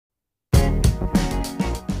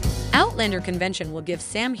Outlander convention will give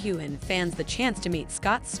Sam Heughan fans the chance to meet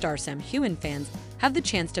Scott's star. Sam Heughan fans have the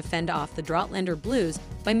chance to fend off the Droughtlander blues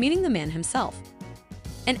by meeting the man himself.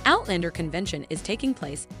 An Outlander convention is taking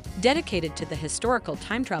place dedicated to the historical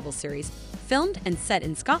time travel series filmed and set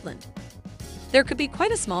in Scotland. There could be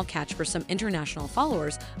quite a small catch for some international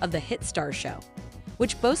followers of the hit Star show,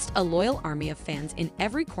 which boasts a loyal army of fans in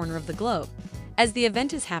every corner of the globe, as the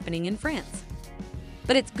event is happening in France.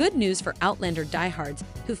 But it's good news for Outlander diehards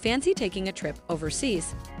who fancy taking a trip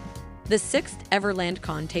overseas. The 6th ever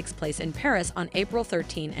LandCon takes place in Paris on April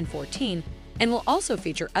 13 and 14 and will also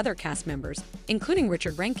feature other cast members, including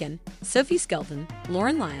Richard Rankin, Sophie Skelton,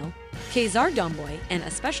 Lauren Lyle, César Domboy, and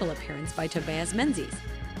a special appearance by Tobias Menzies.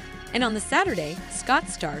 And on the Saturday,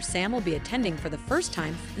 Scott's star Sam will be attending for the first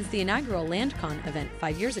time since the inaugural LandCon event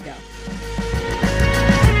 5 years ago,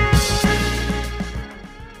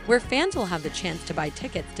 where fans will have the chance to buy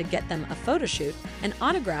tickets to get them a photo shoot, an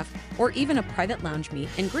autograph, or even a private lounge meet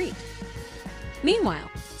and greet. Meanwhile,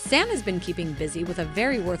 Sam has been keeping busy with a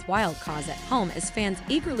very worthwhile cause at home as fans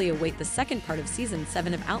eagerly await the second part of Season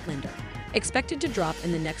 7 of Outlander, expected to drop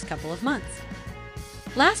in the next couple of months.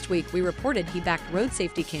 Last week, we reported he backed road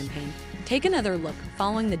safety campaign Take Another Look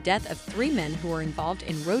following the death of 3 men who were involved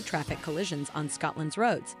in road traffic collisions on Scotland's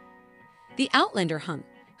roads. The Outlander Heughan,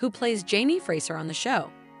 who plays Jamie Fraser on the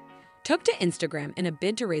show, took to Instagram in a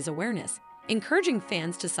bid to raise awareness, encouraging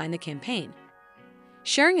fans to sign the campaign.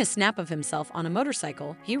 Sharing a snap of himself on a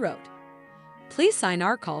motorcycle, he wrote, "Please sign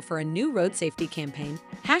our call for a new road safety campaign,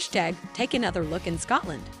 #TakeAnotherLook in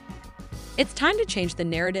Scotland. It's time to change the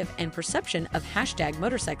narrative and perception of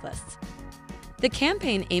 #motorcyclists." The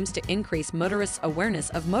campaign aims to increase motorists' awareness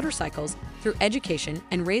of motorcycles through education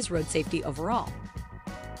and raise road safety overall.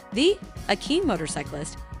 A keen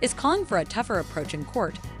motorcyclist, is calling for a tougher approach in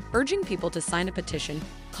court, urging people to sign a petition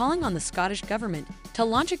calling on the Scottish government to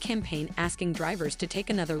launch a campaign asking drivers to take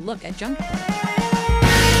another look at junctions.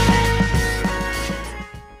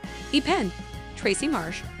 He penned, Tracy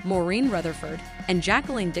Marsh, Maureen Rutherford, and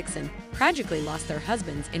Jacqueline Dixon tragically lost their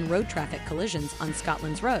husbands in road traffic collisions on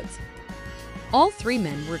Scotland's roads. All 3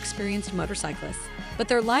 men were experienced motorcyclists, but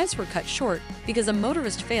their lives were cut short because a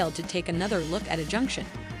motorist failed to take another look at a junction.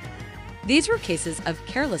 These were cases of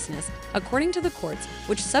carelessness, according to the courts,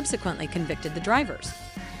 which subsequently convicted the drivers.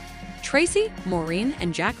 Tracy, Maureen,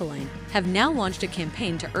 and Jacqueline have now launched a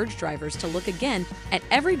campaign to urge drivers to look again at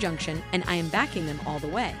every junction, and I am backing them all the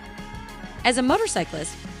way. As a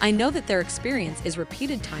motorcyclist, I know that their experience is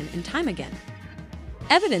repeated time and time again.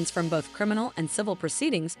 Evidence from both criminal and civil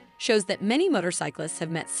proceedings shows that many motorcyclists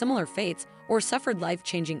have met similar fates or suffered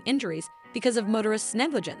life-changing injuries because of motorists'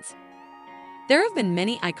 negligence. There have been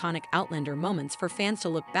many iconic Outlander moments for fans to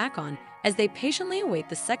look back on as they patiently await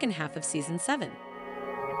the second half of Season 7.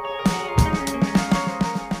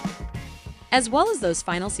 As well as those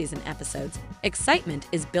final season episodes, excitement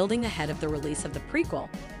is building ahead of the release of the prequel,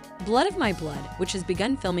 Blood of My Blood, which has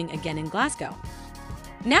begun filming again in Glasgow.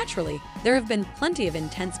 Naturally, there have been plenty of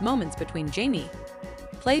intense moments between Jamie,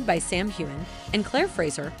 played by Sam Heughan, and Claire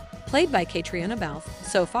Fraser, played by Catriona Balfe,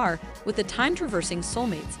 so far, with the time-traversing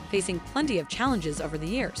soulmates facing plenty of challenges over the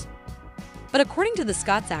years. But according to the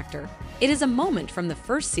Scots actor, it is a moment from the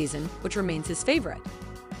first season which remains his favorite.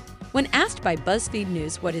 When asked by BuzzFeed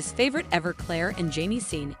News what his favorite ever Claire and Jamie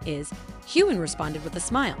scene is, Heughan responded with a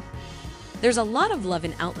smile. "There's a lot of love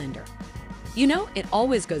in Outlander. You know, it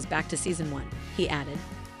always goes back to Season 1, he added.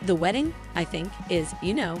 "The wedding, I think, is,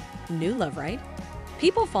 new love, right?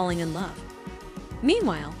 People falling in love."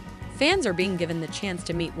 Meanwhile, fans are being given the chance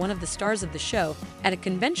to meet one of the stars of the show at a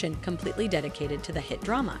convention completely dedicated to the hit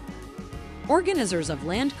drama. Organizers of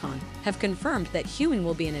LandCon have confirmed that Heughan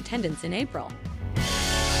will be in attendance in April.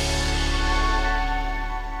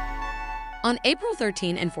 On April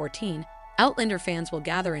 13 and 14, Outlander fans will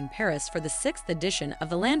gather in Paris for the 6th edition of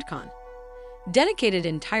the LandCon. Dedicated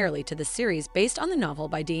entirely to the series based on the novel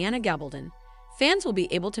by Diana Gabaldon, fans will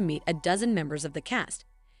be able to meet a dozen members of the cast,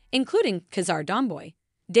 including César Domboy,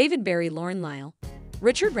 David Barry, Lauren Lyle,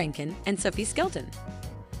 Richard Rankin, and Sophie Skelton.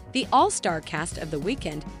 The all-star cast of the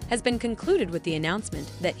weekend has been concluded with the announcement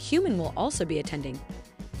that Heughan will also be attending.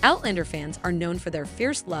 Outlander fans are known for their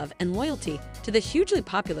fierce love and loyalty to the hugely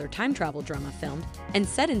popular time travel drama filmed and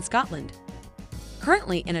set in Scotland.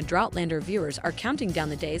 Currently, in a Droughtlander, viewers are counting down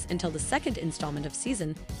the days until the second installment of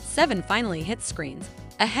Season 7 finally hits screens,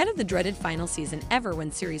 ahead of the dreaded final season ever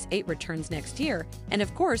when Series 8 returns next year, and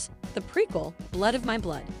of course, the prequel, Blood of My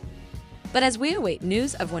Blood. But as we await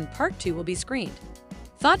news of when Part 2 will be screened,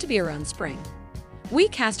 thought to be around spring, we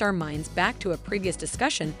cast our minds back to a previous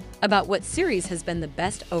discussion about what series has been the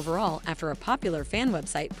best overall after a popular fan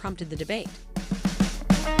website prompted the debate.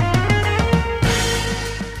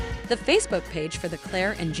 The Facebook page for the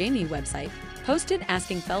Claire and Jamie website posted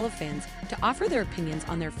asking fellow fans to offer their opinions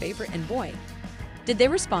on their favorite and boy. Did they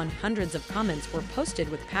respond? Hundreds of comments were posted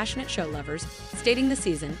with passionate show lovers stating the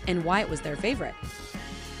season and why it was their favorite.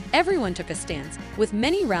 Everyone took a stance, with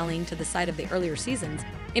many rallying to the side of the earlier seasons,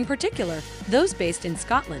 in particular those based in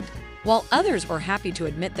Scotland, while others were happy to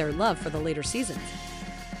admit their love for the later seasons.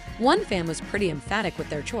 One fan was pretty emphatic with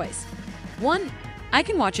their choice. One, "I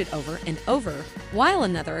can watch it over and over," while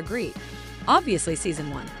another agreed. "Obviously season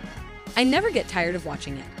 1. I never get tired of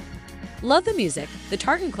watching it. Love the music, the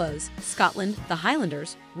tartan clothes, Scotland, the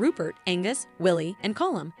Highlanders, Rupert, Angus, Willie, and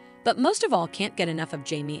Colum, but most of all can't get enough of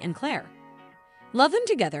Jamie and Claire. Love them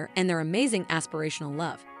together and their amazing aspirational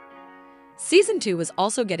love." Season 2 was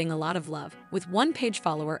also getting a lot of love, with one page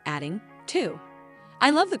follower adding, "2. I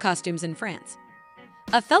love the costumes in France."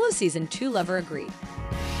 A fellow Season 2 lover agreed.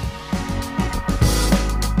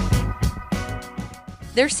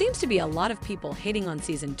 There seems to be a lot of people hating on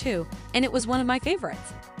Season 2, and it was one of my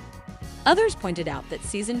favorites. Others pointed out that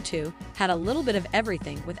Season 2 had a little bit of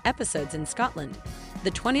everything, with episodes in Scotland,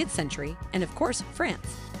 the 20th century, and of course,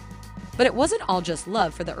 France. But it wasn't all just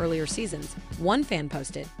love for the earlier seasons. One fan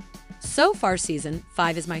posted, "So far Season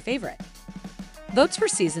 5 is my favorite." Votes for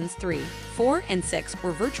Seasons 3, 4, and 6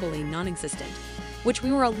 were virtually non-existent, which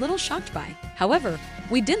we were a little shocked by. However,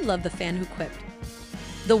 we did love the fan who quipped,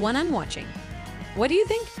 "The one I'm watching." What do you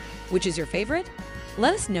think? Which is your favorite?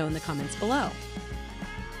 Let us know in the comments below.